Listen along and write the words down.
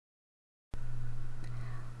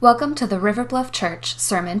Welcome to the River Bluff Church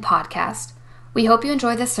Sermon Podcast. We hope you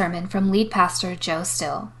enjoy this sermon from lead pastor Joe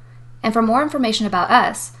Still. And for more information about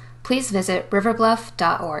us, please visit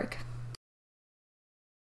riverbluff.org.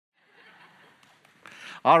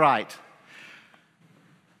 All right.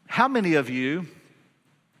 How many of you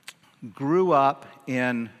grew up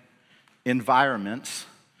in environments,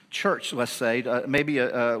 church, let's say,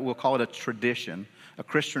 we'll call it a tradition, a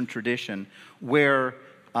Christian tradition, where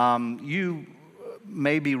you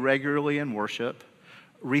maybe regularly in worship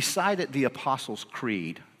recited the Apostles'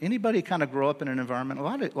 Creed? Anybody kind of grow up in an environment? A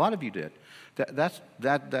lot of you did.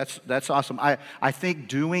 That's awesome. I think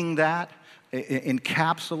doing that,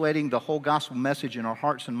 encapsulating the whole gospel message in our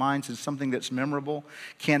hearts and minds is something that's memorable,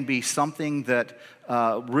 can be something that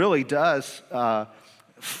really does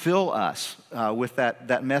fill us with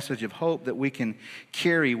that message of hope that we can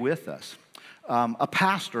carry with us. A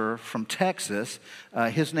pastor from Texas,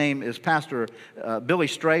 his name is Pastor Billy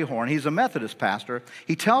Strayhorn. He's a Methodist pastor.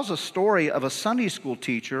 He tells a story of a Sunday school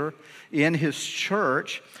teacher in his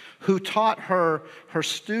church who taught her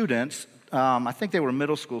students, I think they were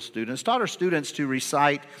middle school students, taught her students to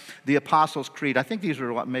recite the Apostles' Creed. I think these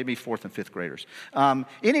were maybe 4th and 5th graders.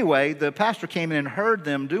 Anyway, the pastor came in and heard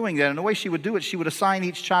them doing that, and the way she would do it, she would assign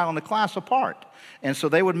each child in the class a part. And so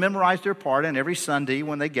they would memorize their part, and every Sunday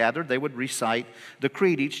when they gathered, they would recite the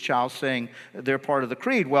creed, each child saying their part of the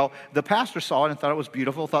creed. Well, the pastor saw it and thought it was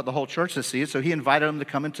beautiful, thought the whole church would see it, so he invited them to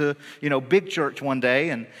come into, big church one day,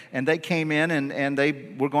 and they came in and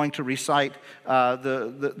they were going to recite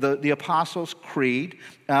the Apostles' Creed,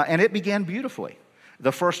 and it began beautifully.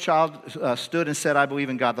 The first child stood and said, "I believe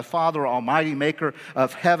in God the Father, Almighty, maker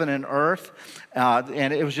of heaven and earth."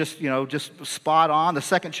 And it was just spot on. The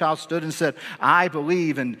second child stood and said, "I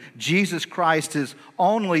believe in Jesus Christ, His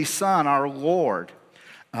only Son, our Lord."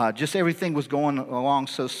 Just everything was going along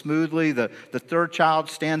so smoothly. The third child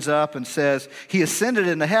stands up and says, "He ascended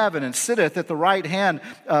into heaven and sitteth at the right hand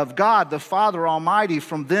of God the Father Almighty.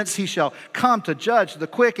 From thence He shall come to judge the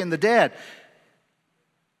quick and the dead."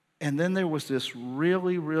 And then there was this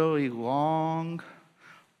really, really long,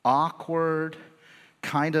 awkward,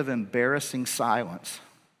 kind of embarrassing silence.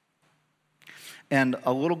 And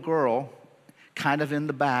a little girl, kind of in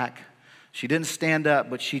the back, she didn't stand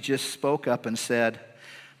up, but she just spoke up and said,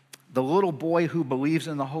 "The little boy who believes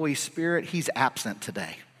in the Holy Spirit, he's absent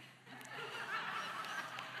today."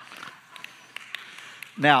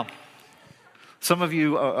 Now, some of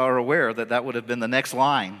you are aware that would have been the next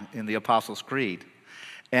line in the Apostles' Creed.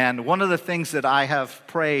 And one of the things that I have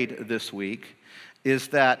prayed this week is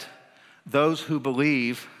that those who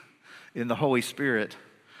believe in the Holy Spirit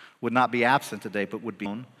would not be absent today, but would be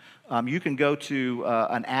known. You can go to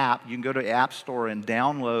an app. You can go to the App Store and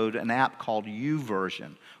download an app called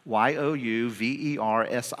YouVersion,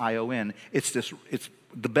 YouVersion. It's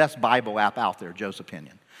the best Bible app out there, Joe's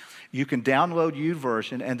opinion. You can download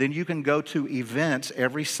YouVersion, and then you can go to events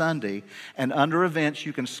every Sunday, and under events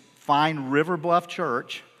you can find River Bluff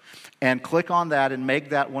Church and click on that and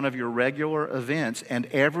make that one of your regular events. And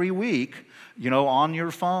every week, on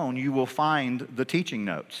your phone, you will find the teaching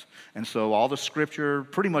notes. And so all the scripture,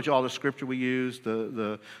 pretty much all the scripture we use,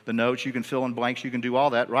 the notes, you can fill in blanks, you can do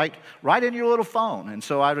all that right in your little phone. And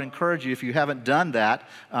so I would encourage you, if you haven't done that,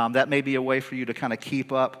 that may be a way for you to kind of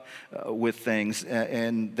keep up with things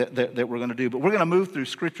and that we're going to do. But we're going to move through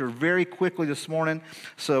scripture very quickly this morning.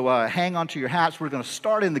 So hang on to your hats. We're going to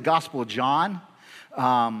start in the Gospel of John.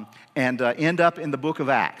 And end up in the book of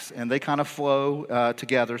Acts. And they kind of flow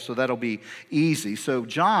together, so that'll be easy. So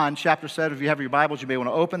John chapter 7, if you have your Bibles, you may want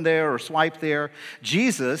to open there or swipe there.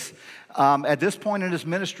 Jesus, at this point in his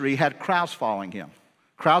ministry, had crowds following him.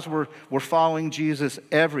 Crowds were following Jesus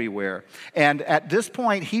everywhere. And at this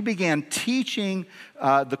point, he began teaching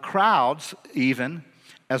the crowds even,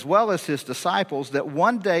 as well as his disciples, that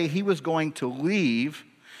one day he was going to leave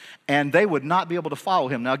and they would not be able to follow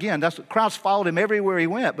him. Now again, crowds followed him everywhere he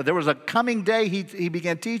went, but there was a coming day he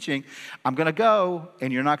began teaching, "I'm going to go,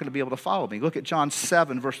 and you're not going to be able to follow me." Look at John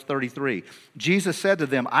 7, verse 33. Jesus said to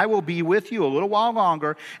them, "I will be with you a little while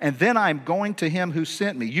longer, and then I'm going to him who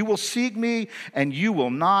sent me. You will seek me, and you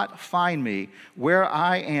will not find me. Where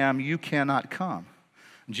I am, you cannot come."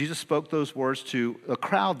 Jesus spoke those words to a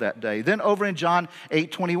crowd that day. Then over in John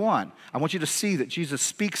 8:21, I want you to see that Jesus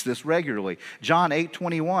speaks this regularly. John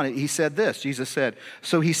 8:21, he said this. Jesus said,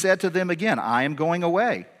 "So he said to them again, I am going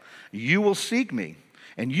away. You will seek me,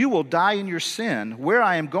 and you will die in your sin. Where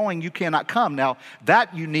I am going, you cannot come." Now,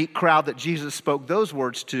 that unique crowd that Jesus spoke those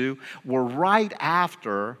words to were right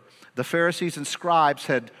after the Pharisees and scribes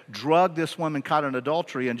had drugged this woman caught in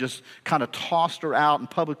adultery and just kind of tossed her out and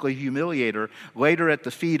publicly humiliated her later at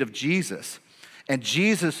the feet of Jesus. And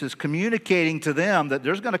Jesus is communicating to them that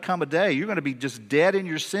there's going to come a day you're going to be just dead in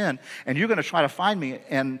your sin, and you're going to try to find me,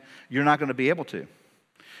 and you're not going to be able to.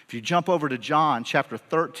 If you jump over to John chapter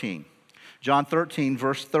 13, John 13,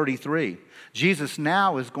 verse 33, Jesus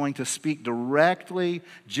now is going to speak directly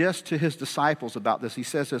just to his disciples about this. He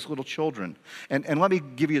says this, little children. And let me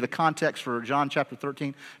give you the context for John chapter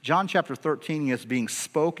 13. John chapter 13 is being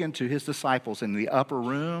spoken to his disciples in the upper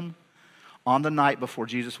room on the night before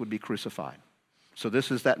Jesus would be crucified. So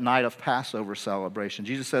this is that night of Passover celebration.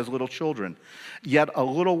 Jesus says, little children, yet a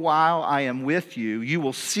little while I am with you. You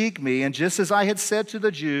will seek me, and just as I had said to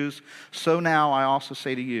the Jews, so now I also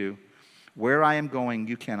say to you, where I am going,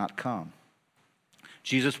 you cannot come.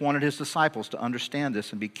 Jesus wanted his disciples to understand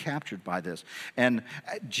this and be captured by this. And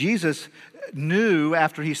Jesus knew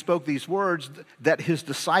after he spoke these words that his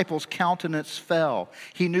disciples' countenance fell.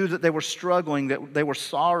 He knew that they were struggling, that they were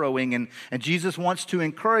sorrowing, and Jesus wants to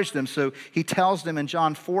encourage them. So he tells them in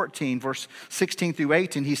John 14, verse 16 through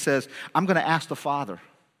 18, he says, I'm going to ask the Father,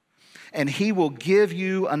 and he will give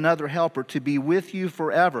you another helper to be with you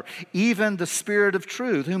forever, even the Spirit of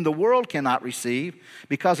truth, whom the world cannot receive,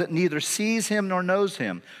 because it neither sees him nor knows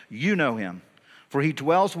him. You know him, for he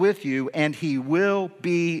dwells with you, and he will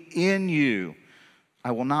be in you.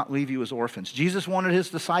 I will not leave you as orphans. Jesus wanted his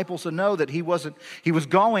disciples to know that he was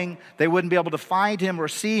going, they wouldn't be able to find him or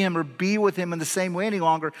see him or be with him in the same way any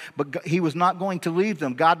longer, but he was not going to leave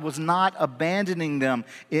them. God was not abandoning them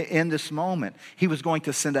in this moment. He was going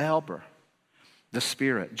to send a helper, the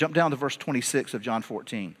Spirit. Jump down to verse 26 of John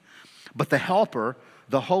 14. But the helper,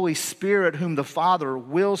 the Holy Spirit, whom the Father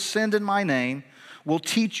will send in my name, will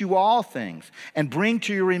teach you all things and bring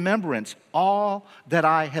to your remembrance all that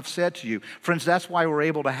I have said to you. Friends, that's why we're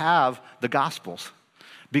able to have the Gospels,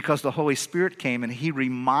 because the Holy Spirit came and he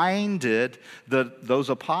reminded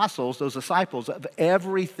those apostles, those disciples, of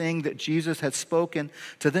everything that Jesus had spoken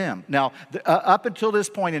to them. Now, up until this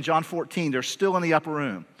point in John 14, they're still in the upper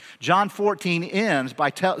room. John 14 ends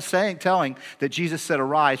by telling that Jesus said,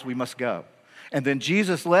 arise, we must go. And then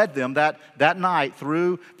Jesus led them that night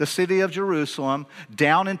through the city of Jerusalem,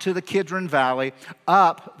 down into the Kidron Valley,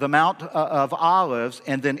 up the Mount of Olives,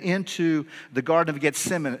 and then into the Garden of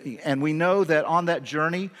Gethsemane. And we know that on that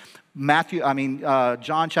journey,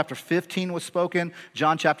 John chapter 15 was spoken.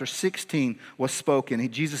 John chapter 16 was spoken.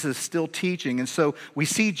 Jesus is still teaching. And so we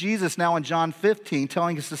see Jesus now in John 15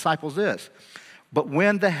 telling his disciples this. But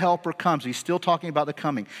when the Helper comes, he's still talking about the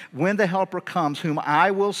coming. When the Helper comes, whom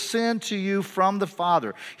I will send to you from the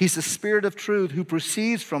Father, he's the Spirit of truth who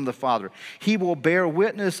proceeds from the Father. He will bear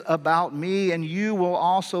witness about me, and you will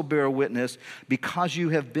also bear witness because you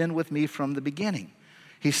have been with me from the beginning.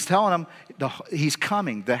 He's telling them he's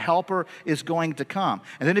coming. The Helper is going to come.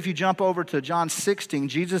 And then if you jump over to John 16,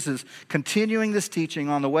 Jesus is continuing this teaching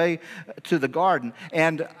on the way to the garden.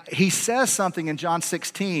 And he says something in John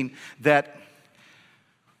 16 that,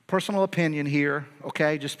 personal opinion here,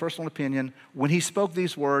 okay, just personal opinion. When he spoke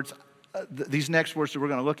these words, these next words that we're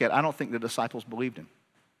going to look at, I don't think the disciples believed him.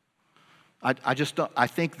 I just don't. I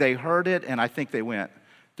think they heard it, and I think they went,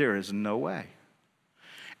 there is no way.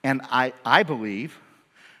 And I believe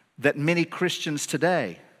that many Christians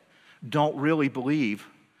today don't really believe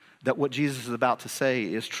that what Jesus is about to say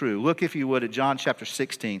is true. Look, if you would, at John chapter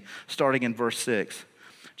 16, starting in verse 6.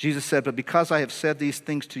 Jesus said, but because I have said these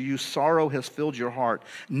things to you, sorrow has filled your heart.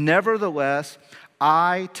 Nevertheless,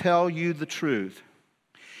 I tell you the truth.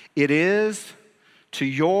 It is to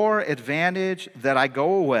your advantage that I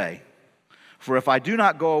go away. For if I do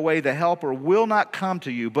not go away, the Helper will not come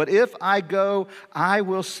to you. But if I go, I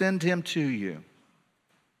will send him to you.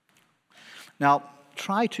 Now,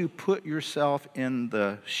 try to put yourself in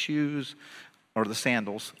the shoes or the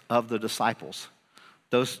sandals of the disciples.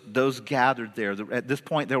 Those gathered there. At this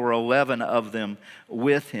point, there were 11 of them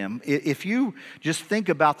with him. If you just think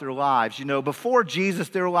about their lives, before Jesus,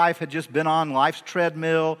 their life had just been on life's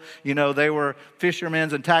treadmill. They were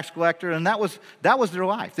fishermen and tax collectors, and that was their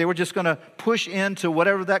life. They were just going to push into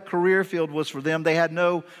whatever that career field was for them. They had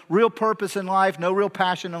no real purpose in life, no real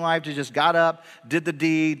passion in life. They just got up, did the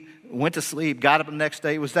deed, went to sleep, got up the next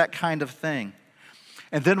day. It was that kind of thing.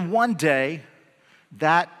 And then one day,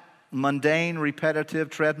 that mundane, repetitive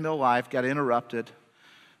treadmill life got interrupted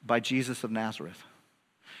by Jesus of Nazareth.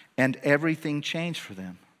 And everything changed for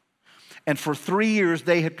them. And for 3 years,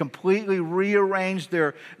 they had completely rearranged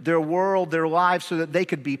their world, their lives, so that they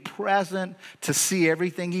could be present to see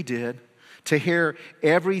everything he did, to hear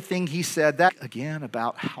everything he said. That, again,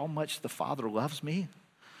 about how much the Father loves me.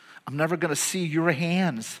 I'm never going to see your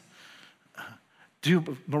hands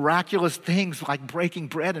do miraculous things like breaking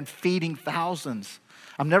bread and feeding thousands.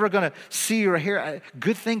 I'm never going to see your hair.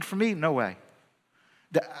 Good thing for me? No way.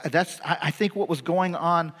 That's, I think, what was going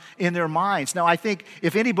on in their minds. Now, I think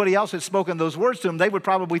if anybody else had spoken those words to them, they would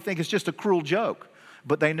probably think it's just a cruel joke.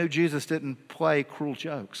 But they knew Jesus didn't play cruel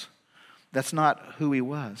jokes. That's not who he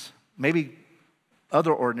was. Maybe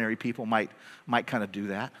other ordinary people might kind of do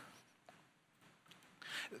that.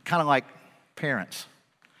 Kind of like parents.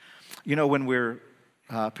 You know, when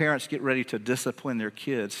parents get ready to discipline their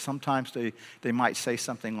kids, sometimes they might say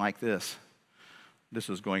something like this: "This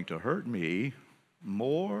is going to hurt me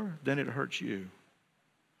more than it hurts you."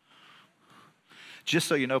 Just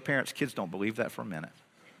so you know, parents, kids don't believe that for a minute.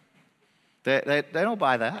 They don't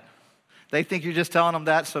buy that. They think you're just telling them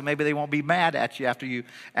that so maybe they won't be mad at you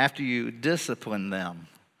after you discipline them.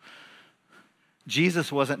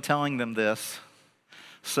 Jesus wasn't telling them this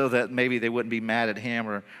so that maybe they wouldn't be mad at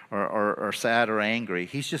him or sad or angry.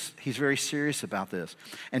 He's very serious about this.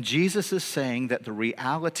 And Jesus is saying that the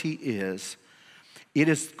reality is, it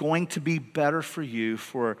is going to be better for you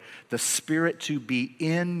for the Spirit to be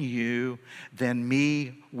in you than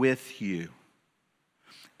me with you.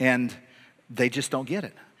 And they just don't get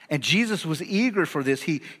it. And Jesus was eager for this.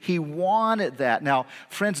 He wanted that. Now,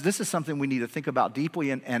 friends, this is something we need to think about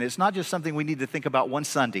deeply, and it's not just something we need to think about one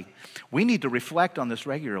Sunday. We need to reflect on this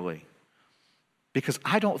regularly. Because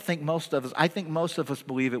I think most of us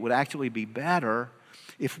believe it would actually be better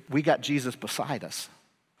if we got Jesus beside us.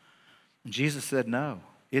 And Jesus said, no,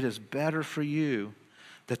 it is better for you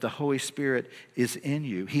that the Holy Spirit is in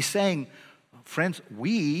you. He's saying, friends,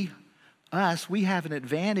 we have an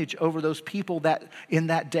advantage over those people that in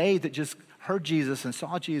that day that just heard Jesus and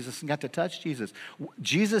saw Jesus and got to touch Jesus.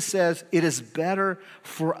 Jesus says it is better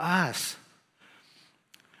for us.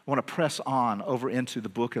 I want to press on over into the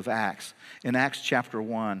book of Acts. In Acts chapter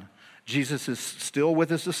 1, Jesus is still with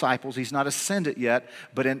his disciples. He's not ascended yet,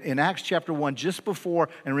 but in Acts chapter 1, just before,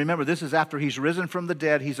 and remember, this is after he's risen from the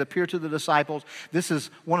dead, he's appeared to the disciples. This is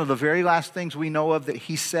one of the very last things we know of that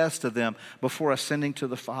he says to them before ascending to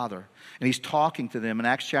the Father. And he's talking to them. In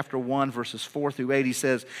Acts chapter 1, verses 4 through 8, he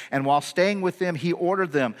says, "And while staying with them, he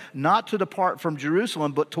ordered them not to depart from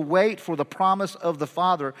Jerusalem, but to wait for the promise of the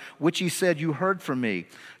Father, which he said, 'You heard from me.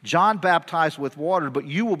 John baptized with water, but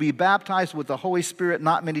you will be baptized with the Holy Spirit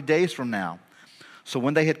not many days from now.' So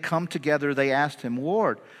when they had come together, they asked him,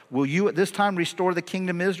 'Lord, will you at this time restore the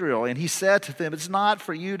kingdom of Israel?' And he said to them, 'It's not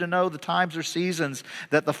for you to know the times or seasons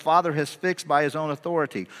that the Father has fixed by his own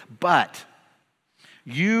authority, but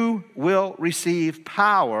you will receive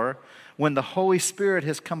power when the Holy Spirit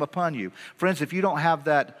has come upon you.'" Friends, if you don't have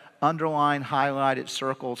that underlined, highlighted,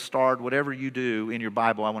 circled, starred, whatever you do in your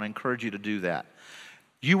Bible, I want to encourage you to do that.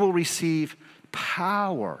 You will receive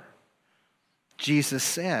power, Jesus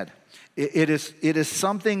said. It is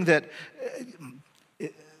something that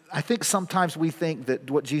I think sometimes we think that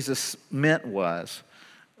what Jesus meant was,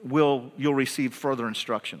 you'll receive further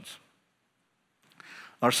instructions.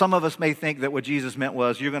 Or some of us may think that what Jesus meant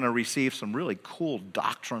was, you're going to receive some really cool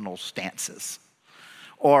doctrinal stances.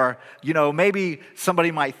 Or, maybe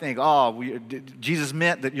somebody might think, Jesus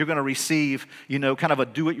meant that you're going to receive, kind of a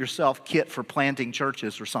do-it-yourself kit for planting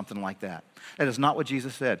churches or something like that. That is not what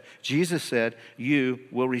Jesus said. Jesus said, you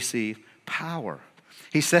will receive power.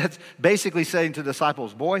 He said, basically saying to the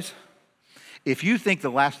disciples, boys, if you think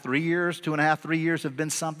the last 3 years, 2.5, 3 years have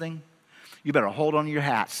been something, you better hold on to your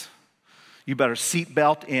hats. You better seat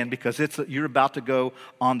belt in because you're about to go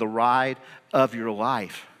on the ride of your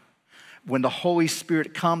life. When the Holy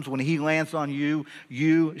Spirit comes, when he lands on you,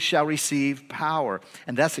 you shall receive power.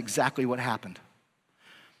 And that's exactly what happened.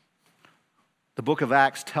 The book of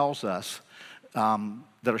Acts tells us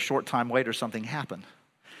that a short time later something happened.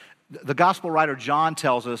 The gospel writer John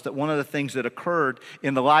tells us that one of the things that occurred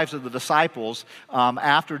in the lives of the disciples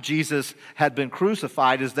after Jesus had been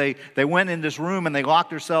crucified is they went in this room and they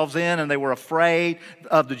locked themselves in and they were afraid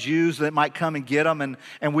of the Jews that might come and get them.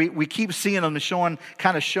 And we keep seeing them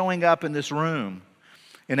showing up in this room.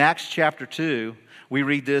 In Acts chapter 2, we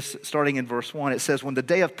read this starting in verse 1. It says, "When the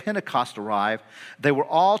day of Pentecost arrived, they were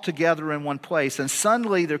all together in one place. And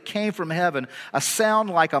suddenly there came from heaven a sound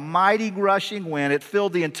like a mighty rushing wind. It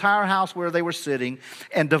filled the entire house where they were sitting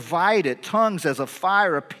and divided. Tongues as of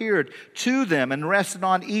fire appeared to them and rested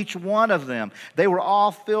on each one of them. They were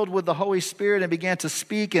all filled with the Holy Spirit and began to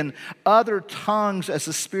speak in other tongues as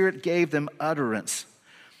the Spirit gave them utterance."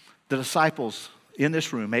 The disciples in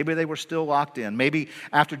this room, maybe they were still locked in. Maybe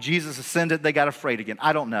after Jesus ascended, they got afraid again.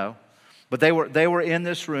 I don't know. But they were in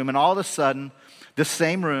this room, and all of a sudden, this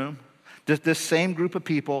same room, this same group of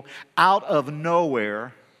people, out of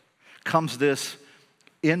nowhere comes this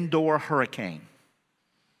indoor hurricane.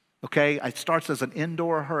 Okay, it starts as an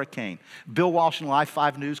indoor hurricane. Bill Walsh and Live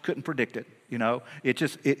 5 News couldn't predict it.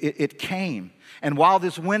 It came. And while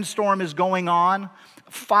this windstorm is going on,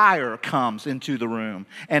 fire comes into the room,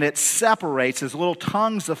 and it separates as little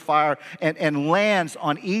tongues of fire and lands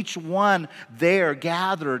on each one there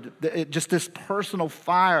gathered. Just this personal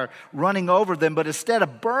fire running over them, but instead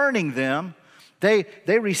of burning them, they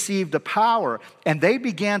received the power, and they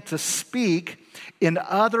began to speak in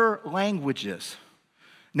other languages.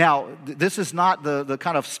 Now, this is not the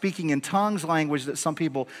kind of speaking in tongues language that some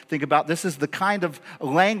people think about. This is the kind of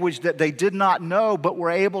language that they did not know but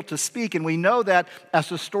were able to speak. And we know that as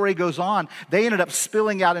the story goes on, they ended up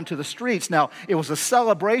spilling out into the streets. Now, it was a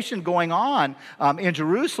celebration going on in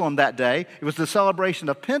Jerusalem that day. It was the celebration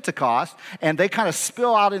of Pentecost. And they kind of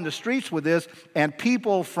spill out in the streets with this. And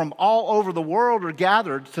people from all over the world are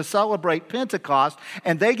gathered to celebrate Pentecost.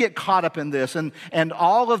 And they get caught up in this. And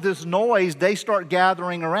all of this noise, they start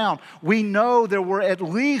gathering around. We know there were at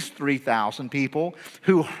least 3,000 people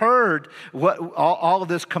who heard all of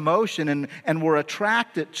this commotion and were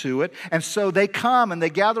attracted to it. And so they come and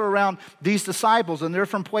they gather around these disciples, and they're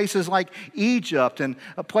from places like Egypt and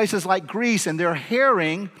places like Greece, and they're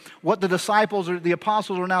hearing what the disciples or the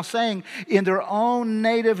apostles are now saying in their own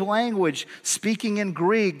native language, speaking in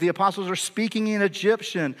Greek. The apostles are speaking in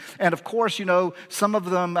Egyptian. And of course, some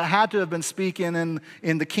of them had to have been speaking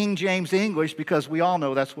in the King James English, because we all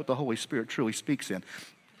know that's what the Holy Spirit truly speaks in.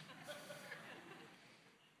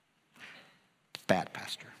 Bad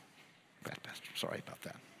pastor. Sorry about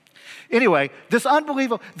that. Anyway, this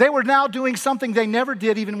unbelievable, they were now doing something they never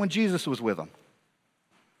did even when Jesus was with them.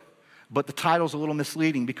 But the title's a little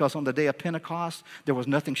misleading, because on the day of Pentecost, there was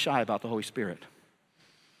nothing shy about the Holy Spirit.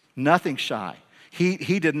 Nothing shy.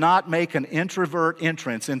 He did not make an introvert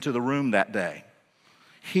entrance into the room that day.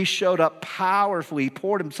 He showed up powerfully. He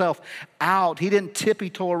poured himself out. He didn't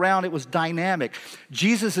tippy-toe around. It was dynamic.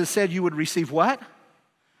 Jesus has said you would receive what?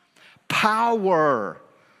 Power.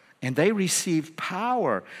 And they received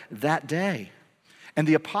power that day. And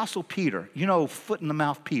the Apostle Peter, foot in the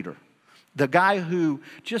mouth Peter, the guy who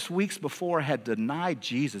just weeks before had denied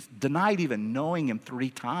Jesus, denied even knowing him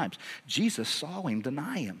 3 times. Jesus saw him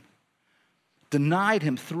deny him. Denied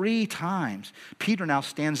him 3 times. Peter now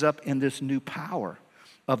stands up in this new power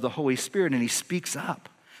of the Holy Spirit, and he speaks up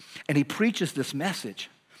and he preaches this message.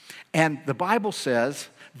 And the Bible says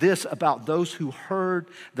this about those who heard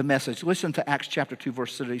the message. Listen to Acts chapter 2,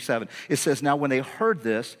 verse 37. It says, now when they heard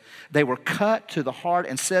this, they were cut to the heart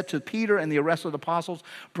and said to Peter and the rest of the apostles,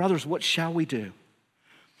 brothers, what shall we do?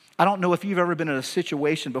 I don't know if you've ever been in a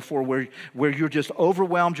situation before where you're just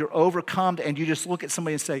overwhelmed, you're overcome, and you just look at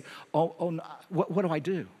somebody and say, oh, what do I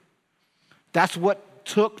do? That's what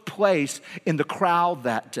took place in the crowd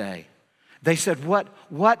that day. They said,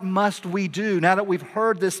 what must we do now that we've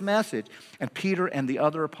heard this message? And Peter and the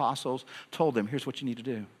other apostles told them, here's what you need to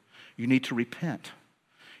do. You need to repent.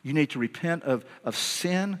 You need to repent of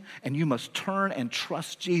sin, and you must turn and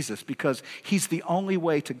trust Jesus, because he's the only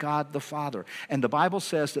way to God the Father. And the Bible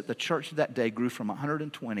says that the church that day grew from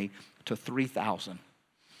 120 to 3,000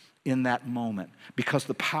 in that moment, because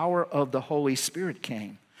the power of the Holy Spirit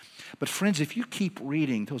came. But friends, if you keep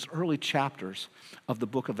reading those early chapters of the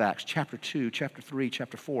book of Acts, chapter 2, chapter 3,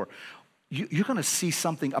 chapter 4, you're going to see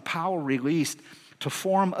something, a power released to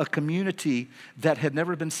form a community that had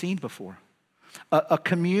never been seen before. A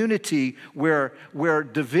community where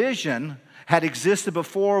division had existed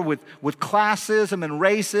before with classism and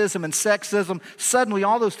racism and sexism. Suddenly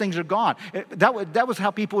all those things are gone. That was how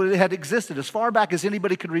people had existed as far back as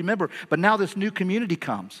anybody could remember. But now this new community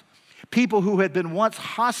comes. People who had been once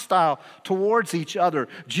hostile towards each other,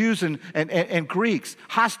 Jews and Greeks,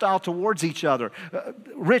 hostile towards each other,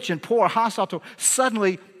 rich and poor, hostile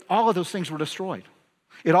suddenly all of those things were destroyed.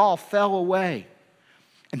 It all fell away.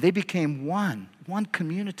 And they became one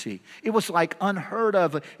community. It was like unheard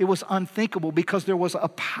of. It was unthinkable, because there was a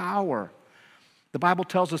power. The Bible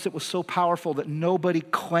tells us it was so powerful that nobody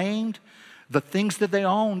claimed the things that they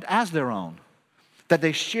owned as their own, that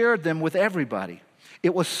they shared them with everybody.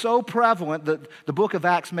 It was so prevalent that the book of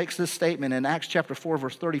Acts makes this statement in Acts chapter 4,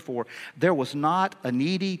 verse 34, there was not a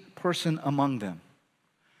needy person among them.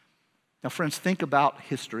 Now, friends, think about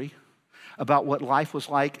history, about what life was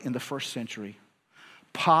like in the first century.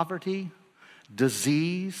 Poverty,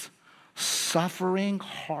 disease, suffering,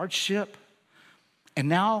 hardship. And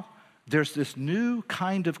now there's this new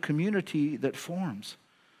kind of community that forms,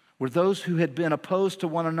 where those who had been opposed to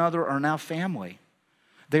one another are now family.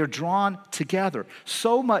 They are drawn together,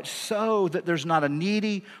 so much so that there's not a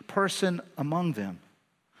needy person among them.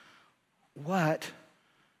 What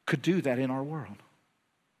could do that in our world?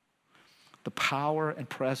 The power and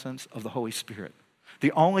presence of the Holy Spirit.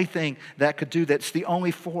 The only thing that could do that's the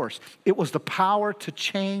only force. It was the power to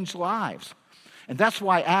change lives. And that's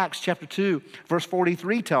why Acts chapter 2, verse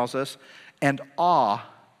 43 tells us, and awe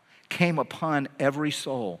came upon every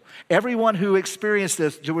soul. Everyone who experienced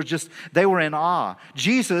this, they were in awe.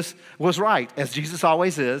 Jesus was right, as Jesus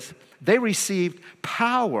always is. They received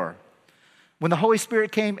power. When the Holy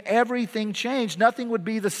Spirit came, everything changed. Nothing would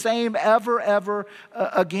be the same ever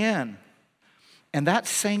again. And that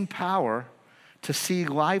same power to see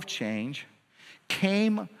life change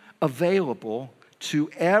came available to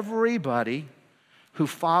everybody who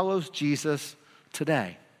follows Jesus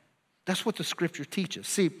today. That's what the scripture teaches.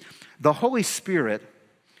 See, the Holy Spirit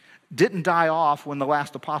didn't die off when the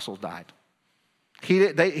last apostles died. He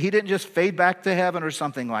didn't just fade back to heaven or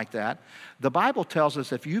something like that. The Bible tells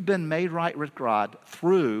us if you've been made right with God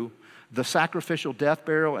through the sacrificial death,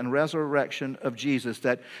 burial, and resurrection of Jesus,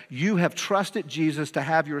 that you have trusted Jesus to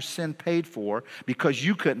have your sin paid for because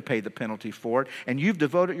you couldn't pay the penalty for it, and you've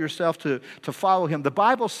devoted yourself to follow him. The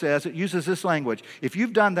Bible says, it uses this language, if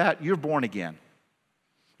you've done that, you're born again.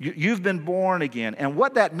 You've been born again. And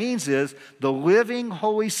what that means is the living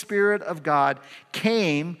Holy Spirit of God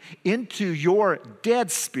came into your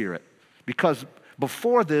dead spirit, because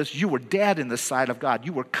before this, you were dead in the sight of God.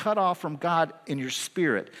 You were cut off from God in your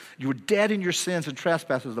spirit. You were dead in your sins and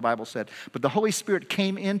trespasses, the Bible said. But the Holy Spirit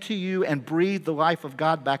came into you and breathed the life of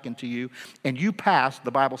God back into you, and you passed,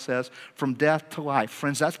 the Bible says, from death to life.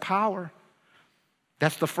 Friends, that's power.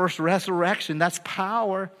 That's the first resurrection. That's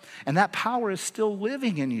power. And that power is still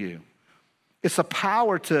living in you. It's a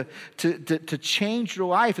power to change your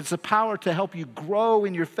life. It's a power to help you grow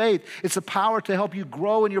in your faith. It's a power to help you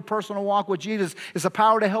grow in your personal walk with Jesus. It's a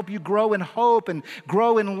power to help you grow in hope and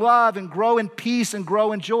grow in love and grow in peace and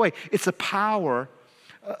grow in joy. It's a power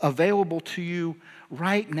available to you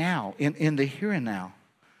right now, in the here and now.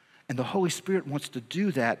 And the Holy Spirit wants to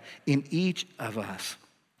do that in each of us.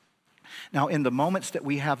 Now, in the moments that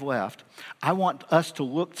we have left, I want us to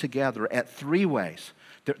look together at 3 ways.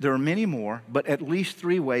 There are many more, but at least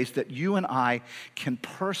 3 ways that you and I can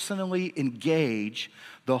personally engage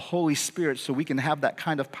the Holy Spirit so we can have that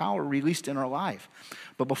kind of power released in our life.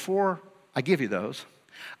 But before I give you those,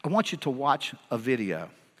 I want you to watch a video.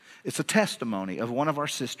 It's a testimony of one of our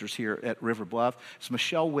sisters here at River Bluff. It's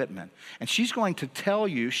Michelle Whitman. And she's going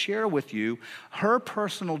to share with you her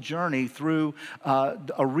personal journey through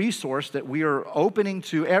a resource that we are opening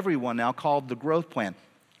to everyone now called the Growth Plan.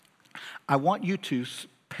 I want you to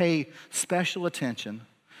pay special attention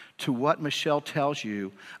to what Michelle tells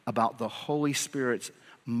you about the Holy Spirit's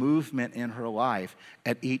movement in her life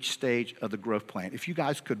at each stage of the Growth Plan. If you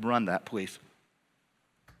guys could run that, please.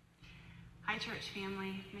 Hi, church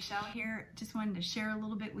family. Michelle here. Just wanted to share a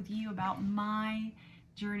little bit with you about my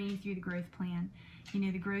journey through the Growth Plan. You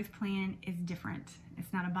know, the Growth Plan is different.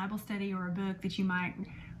 It's not a Bible study or a book that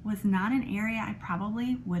was not an area I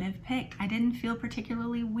probably would have picked. I didn't feel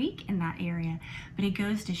particularly weak in that area, but it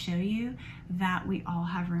goes to show you that we all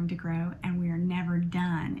have room to grow and we are never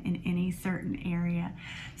done in any certain area.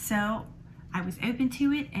 So I was open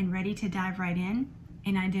to it and ready to dive right in.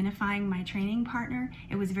 In identifying my training partner,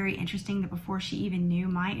 it was very interesting that before she even knew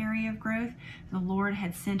my area of growth, the Lord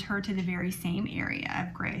had sent her to the very same area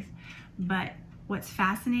of growth. But what's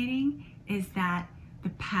fascinating is that the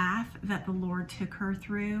path that the Lord took her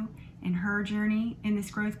through in her journey in this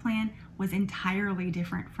growth plan was entirely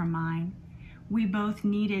different from mine. We both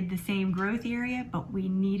needed the same growth area, but we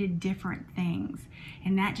needed different things.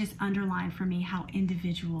 And that just underlined for me how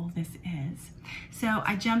individual this is. So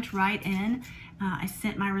I jumped right in. I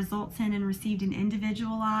sent my results in and received an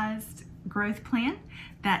individualized growth plan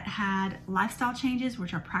that had lifestyle changes,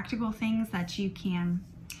 which are practical things that you can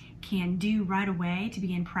do right away to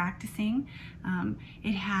begin practicing.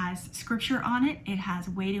 It has scripture on it. It has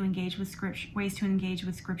ways to engage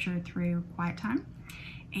with scripture through quiet time.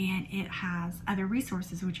 And it has other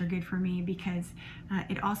resources which are good for me because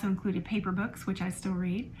it also included paper books, which I still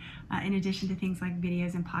read, in addition to things like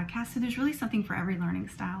videos and podcasts. So there's really something for every learning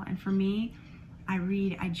style. And for me, I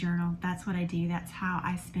read, I journal. That's what I do. That's how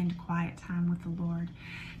I spend quiet time with the Lord.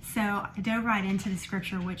 So I dove right into the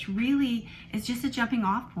scripture, which really is just a jumping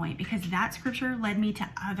off point because that scripture led me to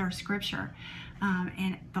other scripture.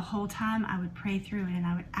 And the whole time I would pray through it and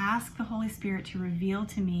I would ask the Holy Spirit to reveal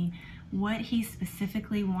to me what he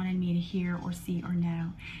specifically wanted me to hear or see or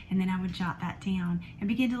know. And then I would jot that down and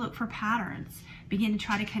begin to look for patterns, begin to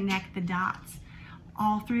try to connect the dots.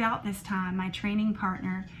 All throughout this time, my training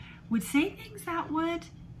partner would say things that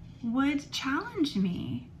would challenge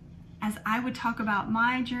me. as I would talk about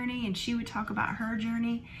my journey and she would talk about her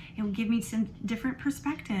journey, it would give me some different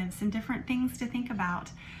perspectives and different things to think about.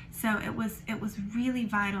 So it was really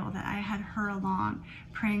vital that I had her along,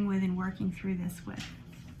 praying with and working through this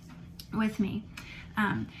with me.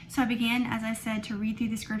 So I began, as I said, to read through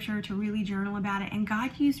the scripture, to really journal about it. And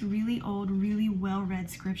God used really old, really well-read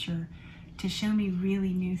scripture to show me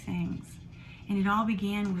really new things. And it all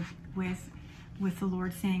began with the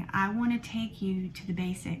Lord saying, I want to take you to the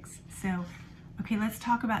basics. So, okay, let's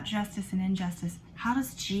talk about justice and injustice. How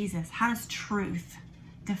does truth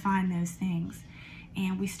define those things?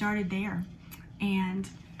 And we started there. And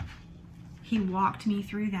he walked me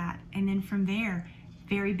through that. And then from there,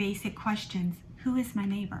 very basic questions. Who is my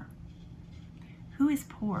neighbor? Who is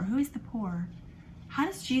poor? Who is the poor? How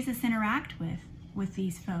does Jesus interact with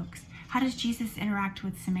these folks? How does Jesus interact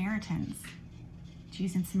with Samaritans?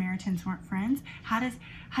 Jews and Samaritans weren't friends. How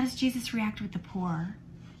does Jesus react with the poor?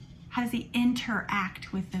 How does he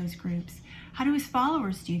interact with those groups? How do his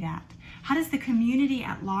followers do that? How does the community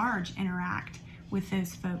at large interact with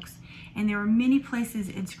those folks? And there were many places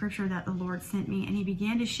in scripture that the Lord sent me, and he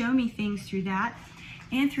began to show me things through that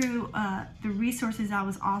and through the resources I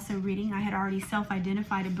was also reading. I had already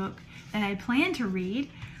self-identified a book that I had planned to read,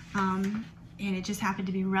 and it just happened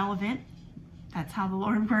to be relevant. That's how the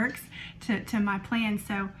Lord works to my plan.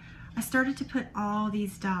 So I started to put all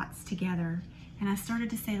these dots together, and I started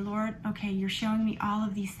to say, Lord, okay, you're showing me all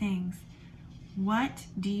of these things. What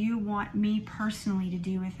do you want me personally to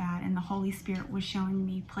do with that? And the Holy Spirit was showing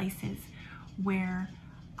me places where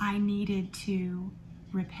I needed to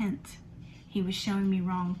repent. He was showing me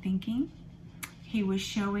wrong thinking. He was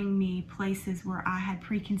showing me places where I had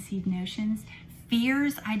preconceived notions,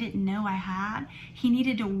 fears I didn't know I had. He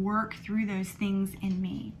needed to work through those things in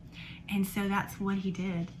me. And so that's what he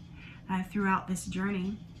did throughout this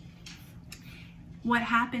journey. What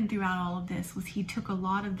happened throughout all of this was he took a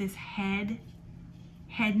lot of this head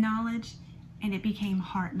knowledge, and it became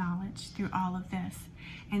heart knowledge through all of this.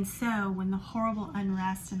 And so when the horrible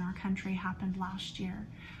unrest in our country happened last year,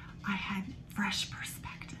 I had fresh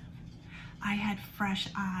perspective. I had fresh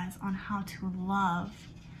eyes on how to love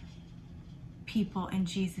people in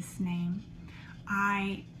Jesus' name.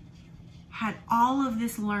 I had all of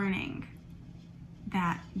this learning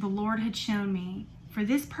that the Lord had shown me for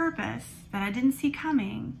this purpose that I didn't see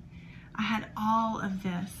coming. I had all of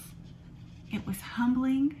this. It was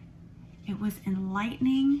humbling, it was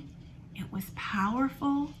enlightening, it was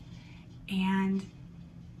powerful, and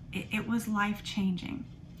it was life-changing.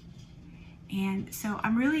 And so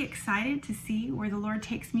I'm really excited to see where the Lord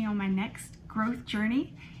takes me on my next growth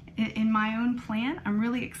journey in my own plan. I'm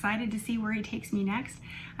really excited to see where he takes me next.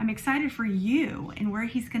 I'm excited for you and where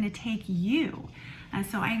he's going to take you.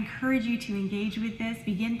 So I encourage you to engage with this.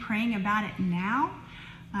 Begin praying about it now.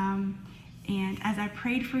 And as I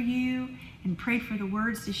prayed for you and prayed for the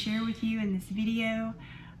words to share with you in this video,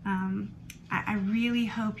 I really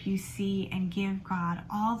hope you see and give God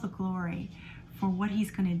all the glory for what he's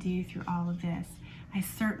going to do through all of this. I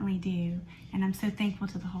certainly do. And I'm so thankful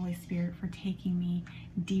to the Holy Spirit for taking me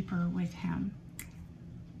deeper with him.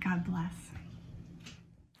 God bless.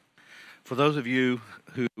 For those of you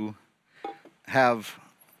who have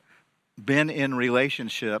been in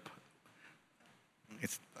relationship,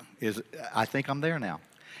 I think I'm there now.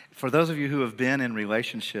 For those of you who have been in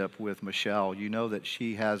relationship with Michelle, you know that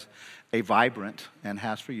she has a vibrant, and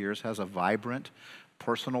has for years, has a vibrant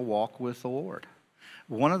personal walk with the Lord.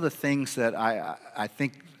 One of the things that I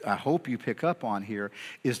hope you pick up on here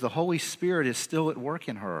is the Holy Spirit is still at work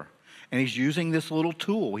in her. And he's using this little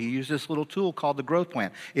tool. He used this little tool called the Growth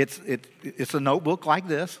Plan. It's a notebook like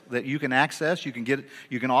this that you can access. You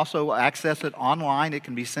can also access it online. It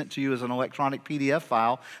can be sent to you as an electronic PDF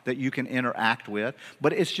file that you can interact with.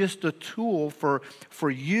 But it's just a tool for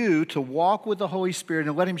you to walk with the Holy Spirit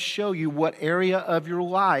and let him show you what area of your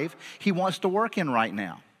life he wants to work in right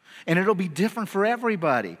now. And it'll be different for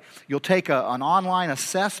everybody. You'll take an online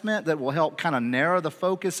assessment that will help kind of narrow the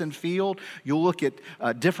focus and field. You'll look at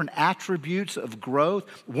different attributes of growth.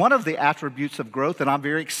 One of the attributes of growth that I'm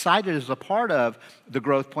very excited as a part of the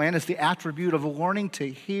growth plan is the attribute of learning to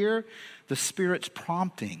hear the Spirit's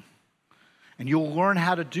prompting. And you'll learn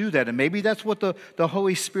how to do that. And maybe that's what the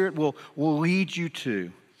Holy Spirit will lead you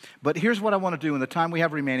to. But here's what I want to do in the time we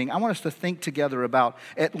have remaining. I want us to think together about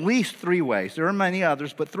at least 3 ways. There are many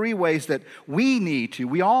others, but 3 ways that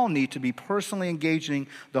we all need to be personally engaging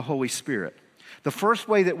the Holy Spirit. The first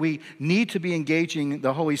way that we need to be engaging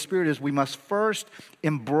the Holy Spirit is we must first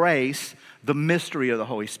embrace the mystery of the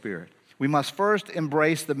Holy Spirit. We must first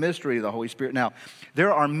embrace the mystery of the Holy Spirit. Now,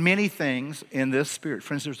 there are many things in this Spirit.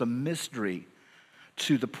 For instance, there's a mystery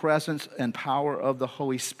to the presence and power of the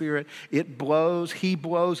Holy Spirit. It blows. He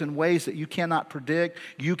blows in ways that you cannot predict,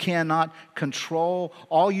 you cannot control.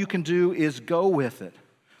 All you can do is go with it.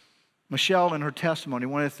 Michelle, in her testimony,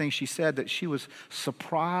 one of the things she said that she was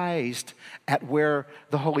surprised at where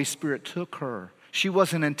the Holy Spirit took her. She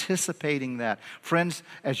wasn't anticipating that. Friends,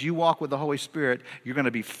 as you walk with the Holy Spirit, you're going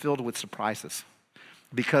to be filled with surprises,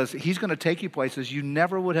 because he's going to take you places you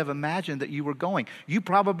never would have imagined that you were going. You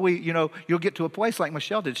probably, you'll get to a place like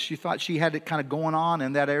Michelle did. She thought she had it kind of going on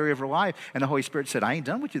in that area of her life, and the Holy Spirit said, I ain't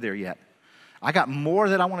done with you there yet. I got more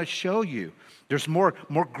that I want to show you. There's more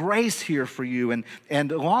grace here for you. And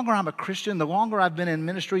the longer I'm a Christian, the longer I've been in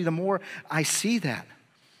ministry, the more I see that.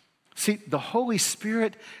 See, the Holy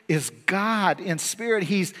Spirit is God in spirit.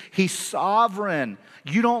 He's sovereign.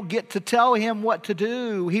 You don't get to tell him what to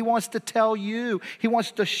do. He wants to tell you. He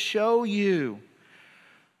wants to show you.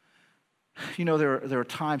 There are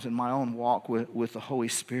times in my own walk with the Holy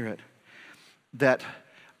Spirit that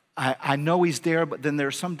I know he's there, but then there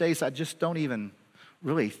are some days I just don't even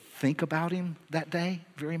really think about him that day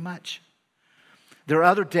very much. There are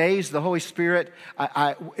other days, the Holy Spirit,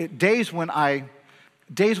 days when I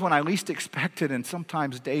least expect it, and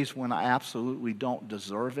sometimes days when I absolutely don't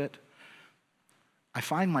deserve it, I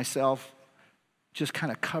find myself just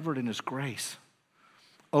kind of covered in his grace,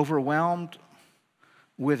 overwhelmed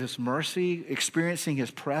with his mercy, experiencing his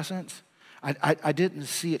presence. I didn't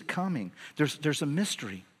see it coming. There's a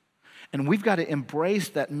mystery, and we've got to embrace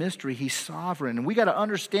that mystery. He's sovereign, and we got to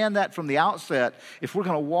understand that from the outset if we're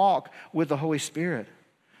going to walk with the Holy Spirit.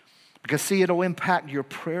 Because, see, it'll impact your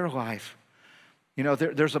prayer life.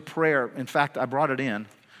 There's a prayer. In fact, I brought it in.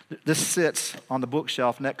 This sits on the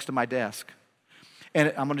bookshelf next to my desk.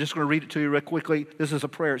 And I'm just going to read it to you real quickly. This is a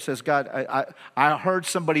prayer. It says, God, I heard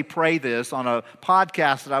somebody pray this on a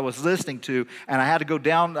podcast that I was listening to, and I had to go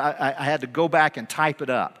down, I had to go back and type it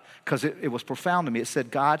up because it was profound to me. It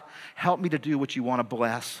said, God, help me to do what you want to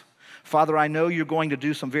bless. Father, I know you're going to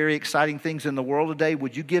do some very exciting things in the world today.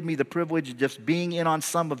 Would you give me the privilege of just being in on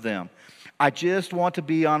some of them? I just want to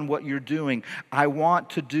be on what you're doing. I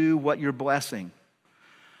want to do what you're blessing.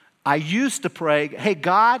 I used to pray, hey,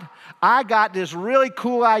 God, I got this really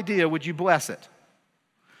cool idea. Would you bless it?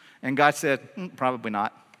 And God said, probably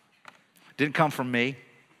not. Didn't come from me.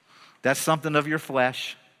 That's something of your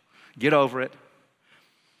flesh. Get over it.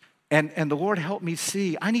 And the Lord helped me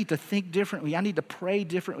see, I need to think differently. I need to pray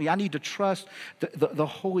differently. I need to trust the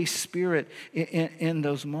Holy Spirit in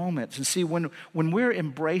those moments. And see, when we're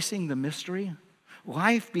embracing the mystery,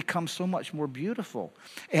 life becomes so much more beautiful.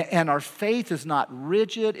 And our faith is not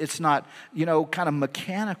rigid. It's not, kind of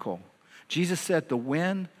mechanical. Jesus said the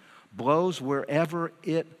wind blows wherever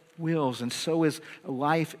it wills, and so is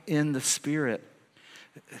life in the Spirit.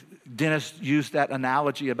 Dennis used that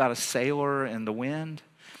analogy about a sailor and the wind.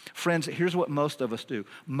 Friends, here's what most of us do.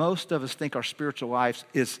 Most of us think our spiritual life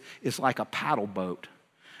is like a paddle boat.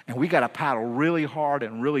 And we got to paddle really hard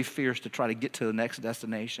and really fierce to try to get to the next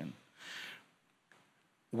destination.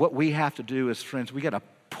 What we have to do is, friends, we got to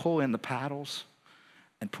pull in the paddles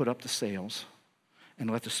and put up the sails and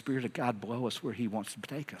let the Spirit of God blow us where he wants to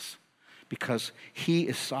take us, because he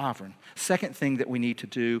is sovereign. Second thing that we need to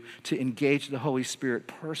do to engage the Holy Spirit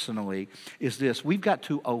personally is this. We've got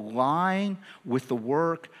to align with the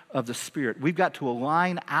work of the Spirit. We've got to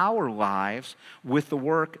align our lives with the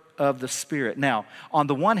work of the Spirit. Now, on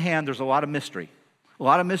the one hand, there's a lot of mystery. A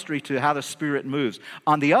lot of mystery to how the Spirit moves.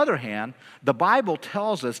 On the other hand, the Bible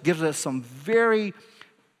tells us, gives us some very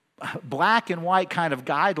black and white kind of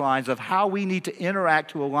guidelines of how we need to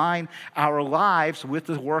interact to align our lives with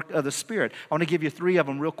the work of the Spirit. I want to give you 3 of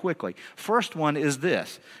them real quickly. First one is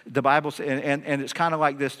this. The Bible, and it's kind of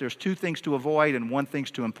like this. There's 2 things to avoid and 1 thing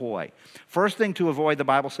to employ. First thing to avoid, the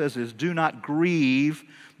Bible says, is do not grieve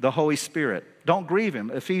the Holy Spirit. Don't grieve him.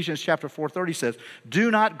 Ephesians chapter 4:30 says, do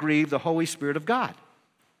not grieve the Holy Spirit of God.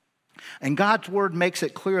 And God's word makes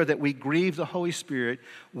it clear that we grieve the Holy Spirit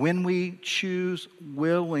when we choose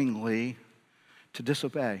willingly to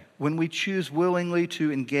disobey, when we choose willingly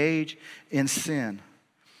to engage in sin.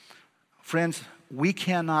 Friends, we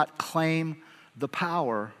cannot claim the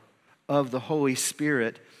power of the Holy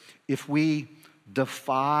Spirit if we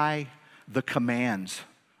defy the commands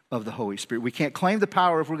of the Holy Spirit. We can't claim the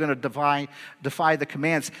power if we're going to defy the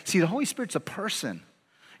commands. See, the Holy Spirit's a person.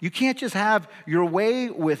 You can't just have your way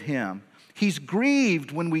with him. He's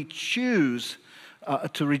grieved when we choose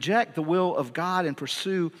to reject the will of God and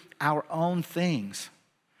pursue our own things.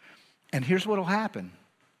 And here's what will happen.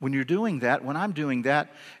 When you're doing that, when I'm doing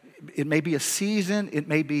that, it may be a season, it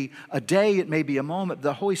may be a day, it may be a moment.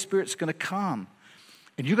 The Holy Spirit's going to come.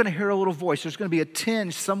 And you're going to hear a little voice. There's going to be a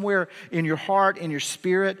tinge somewhere in your heart, in your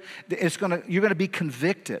spirit. You're going to be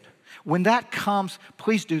convicted. When that comes,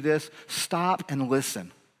 please do this. Stop and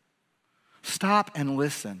listen. Stop and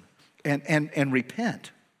listen and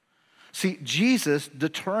repent. See, Jesus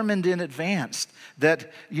determined in advance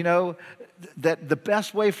that, that the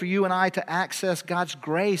best way for you and I to access God's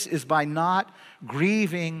grace is by not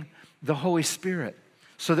grieving the Holy Spirit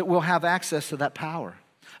so that we'll have access to that power.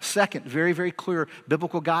 Second, very, very clear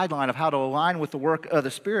biblical guideline of how to align with the work of the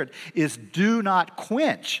Spirit is do not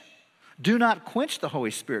quench. Do not quench the Holy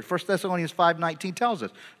Spirit. 1 Thessalonians 5:19 tells us,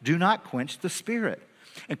 do not quench the Spirit.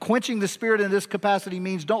 And quenching the Spirit in this capacity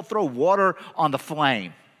means don't throw water on the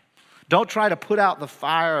flame. Don't try to put out the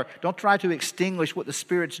fire. Don't try to extinguish what the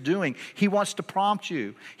Spirit's doing. He wants to prompt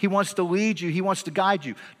you. He wants to lead you. He wants to guide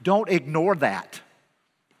you. Don't ignore that.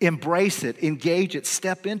 Embrace it, engage it,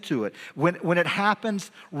 step into it. When it happens,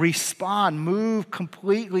 respond, move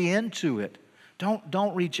completely into it.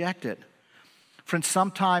 Don't reject it. Friends,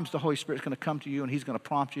 sometimes the Holy Spirit's going to come to you and He's going to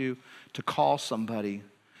prompt you to call somebody,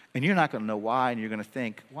 and you're not going to know why, and you're going to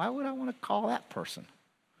think, why would I want to call that person?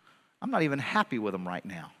 I'm not even happy with them right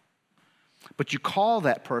now. But you call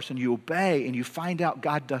that person, you obey, and you find out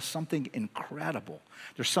God does something incredible.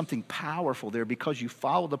 There's something powerful there because you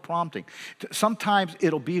follow the prompting. Sometimes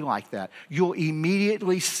it'll be like that. You'll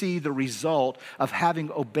immediately see the result of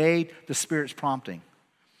having obeyed the Spirit's prompting.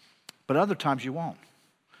 But other times you won't.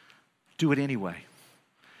 Do it anyway.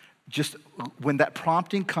 Just when that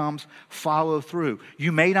prompting comes, follow through.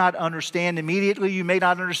 You may not understand immediately. You may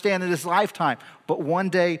not understand in this lifetime. But one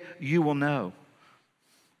day you will know.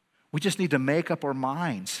 We just need to make up our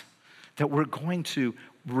minds that we're going to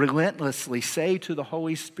relentlessly say to the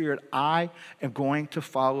Holy Spirit, I am going to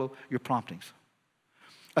follow your promptings.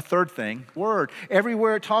 A third thing, word.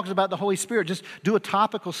 Everywhere it talks about the Holy Spirit, just do a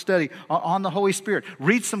topical study on the Holy Spirit.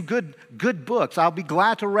 Read some good books. I'll be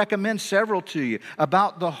glad to recommend several to you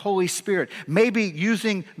about the Holy Spirit. Maybe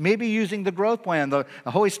using the growth plan. The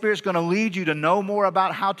Holy Spirit's going to lead you to know more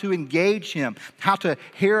about how to engage Him, how to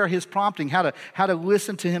hear His prompting, how to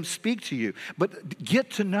listen to Him speak to you. But get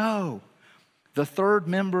to know the third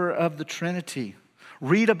member of the Trinity.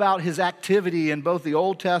 Read about His activity in both the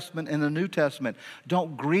Old Testament and the New Testament.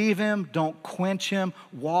 Don't grieve Him. Don't quench Him.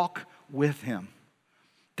 Walk with Him.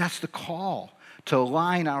 That's the call to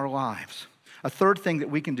align our lives. A third thing that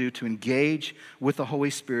we can do to engage with the Holy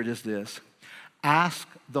Spirit is this. Ask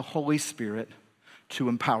the Holy Spirit to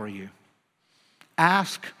empower you.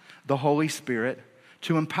 Ask the Holy Spirit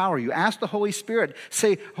to empower you. Ask the Holy Spirit.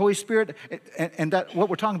 Say, Holy Spirit, and that what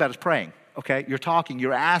we're talking about is praying. Okay, you're talking,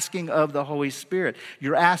 you're asking of the Holy Spirit.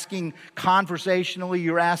 You're asking conversationally,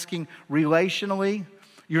 you're asking relationally,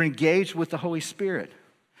 you're engaged with the Holy Spirit.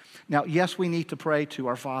 Now, yes, we need to pray to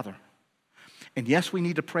our Father. And yes, we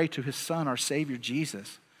need to pray to His Son, our Savior,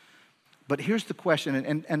 Jesus. But here's the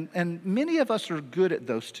question, and many of us are good at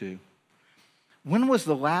those two. When was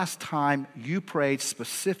the last time you prayed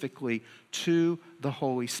specifically to the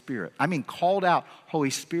Holy Spirit? I mean, called out,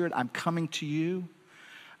 Holy Spirit, I'm coming to you.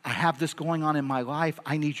 I have this going on in my life.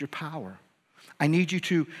 I need your power. I need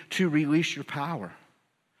you to release your power.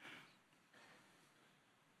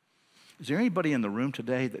 Is there anybody in the room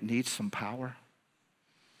today that needs some power?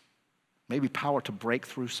 Maybe power to break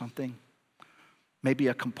through something. Maybe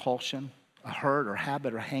a compulsion, a hurt or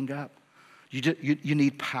habit or hang up. You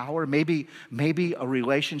need power. Maybe a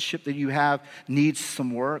relationship that you have needs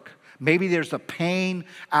some work. Maybe there's a pain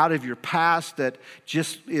out of your past that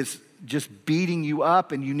is beating you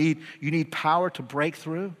up and you need power to break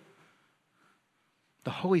through. The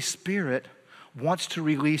Holy Spirit wants to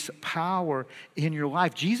release power in your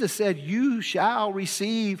life. Jesus said, you shall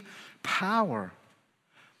receive power.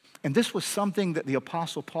 And this was something that the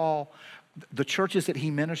Apostle Paul, the churches that he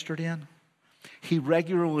ministered in, he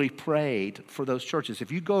regularly prayed for those churches.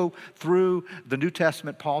 If you go through the New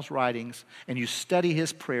Testament, Paul's writings, and you study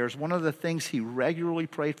his prayers, one of the things he regularly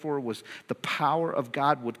prayed for was the power of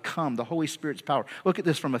God would come, the Holy Spirit's power. Look at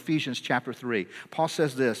this from Ephesians chapter 3. Paul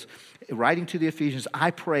says this, writing to the Ephesians,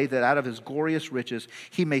 I pray that out of His glorious riches,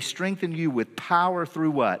 He may strengthen you with power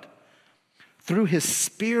through what? Through His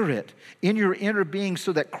Spirit in your inner being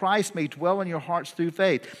so that Christ may dwell in your hearts through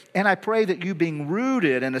faith. And I pray that you being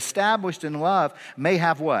rooted and established in love may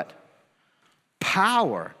have what?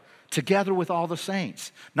 Power together with all the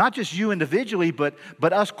saints. Not just you individually, but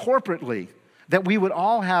us corporately. That we would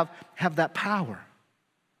all have that power.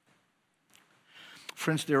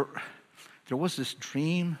 Friends, there was this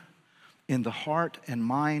dream in the heart and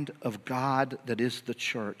mind of God that is the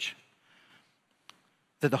church.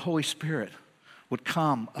 That the Holy Spirit would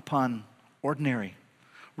come upon ordinary,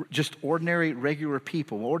 just ordinary, regular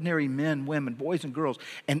people, ordinary men, women, boys and girls,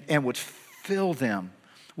 and would fill them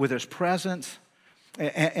with his presence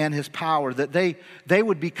and his power, that they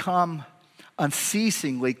would become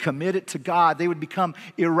unceasingly committed to God. They would become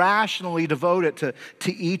irrationally devoted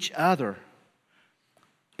to each other.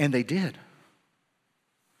 And they did.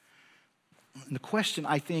 And the question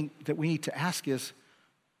I think that we need to ask is,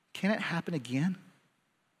 can it happen again?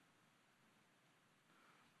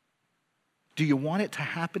 Do you want it to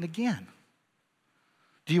happen again?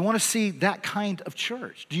 Do you want to see that kind of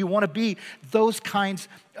church? Do you want to be those kinds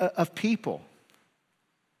of people?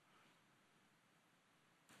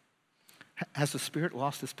 Has the Spirit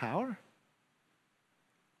lost his power?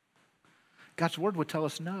 God's word would tell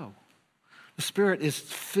us no. The Spirit is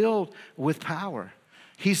filled with power.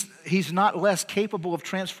 He's not less capable of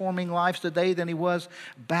transforming lives today than he was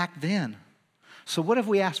back then. So what if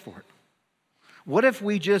we asked for it? What if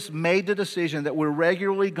we just made the decision that we're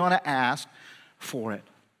regularly going to ask for it?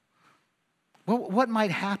 Well, what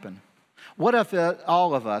might happen? What if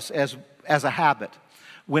all of us, as a habit,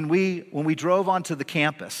 when we drove onto the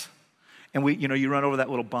campus and you run over that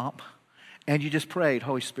little bump and you just prayed,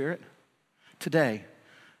 Holy Spirit, today,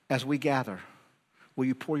 as we gather, will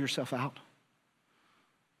you pour yourself out?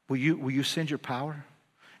 Will you send your power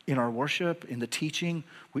in our worship, in the teaching?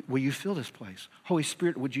 Will you fill this place? Holy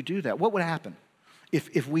Spirit, would you do that? What would happen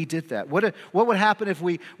if we did that? What would happen if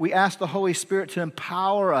we asked the Holy Spirit to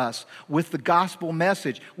empower us with the gospel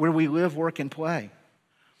message where we live, work, and play?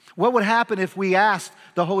 What would happen if we asked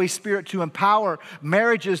the Holy Spirit to empower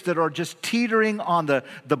marriages that are just teetering on the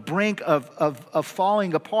brink of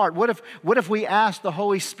falling apart? What if we asked the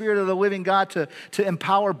Holy Spirit of the living God to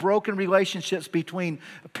empower broken relationships between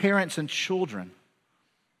parents and children?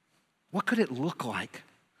 What could it look like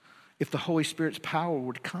if the Holy Spirit's power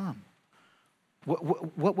would come?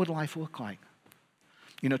 What would life look like?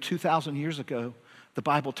 2,000 years ago, the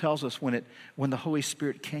Bible tells us when the Holy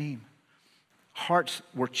Spirit came, hearts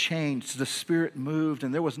were changed, the Spirit moved,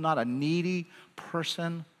 and there was not a needy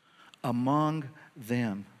person among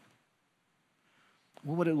them.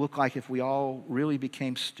 What would it look like if we all really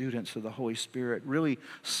became students of the Holy Spirit, really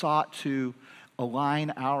sought to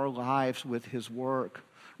align our lives with his work,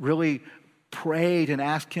 really prayed and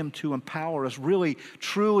asked him to empower us, really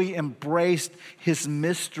truly embraced his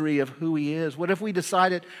mystery of who he is? What if we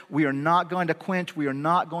decided we are not going to quench, we are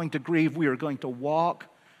not going to grieve, we are going to walk?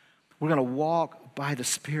 We're going to walk by the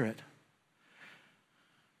Spirit.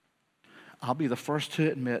 I'll be the first to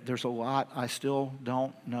admit there's a lot I still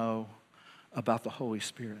don't know about the Holy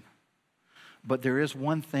Spirit. But there is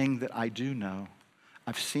one thing that I do know.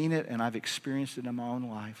 I've seen it and I've experienced it in my own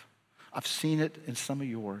life. I've seen it in some of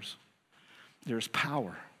yours. There's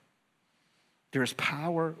power. There is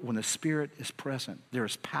power when the Spirit is present. There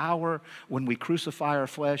is power when we crucify our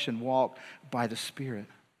flesh and walk by the Spirit.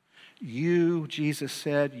 You, Jesus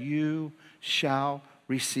said, you shall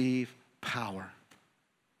receive power.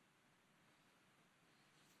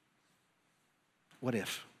 What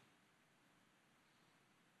if?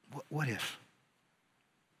 What if?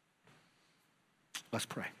 Let's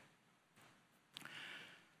pray.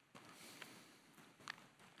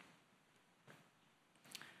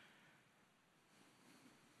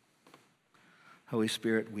 Holy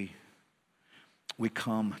Spirit, we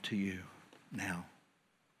come to you now,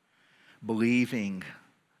 believing,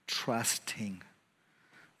 trusting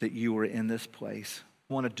that you are in this place.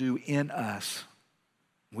 Want to do in us.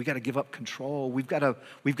 We got to give up control. We've got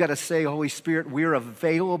to say, Holy Spirit, we're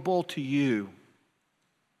available to you.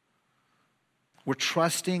 We're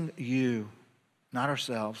trusting you, not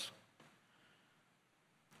ourselves.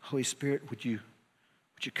 Holy Spirit, would you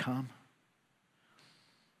come?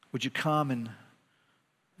 Would you come and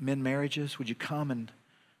mend marriages? Would you come and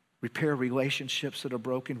repair relationships that are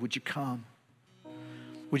broken? Would you come?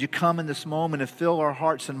 Would you come in this moment and fill our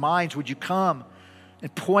hearts and minds? Would you come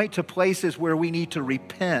and point to places where we need to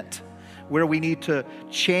repent, where we need to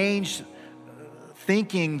change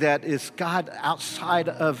thinking that is, God, outside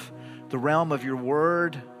of the realm of your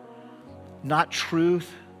word, not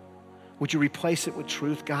truth? Would you replace it with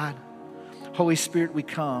truth, God? Holy Spirit, we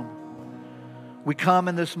come. We come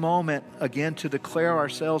in this moment, again, to declare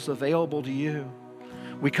ourselves available to you.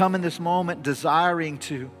 We come in this moment desiring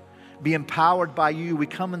to be empowered by you. We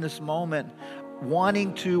come in this moment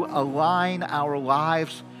wanting to align our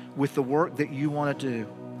lives with the work that you want to do.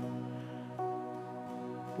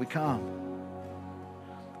 We come.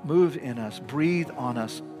 Move in us. Breathe on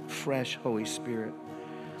us fresh, Holy Spirit.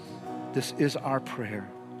 This is our prayer.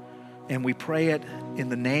 And we pray it in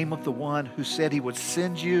the name of the one who said he would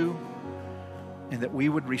send you and that we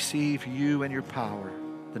would receive you and your power.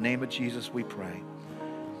 In the name of Jesus we pray.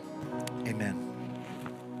 Amen.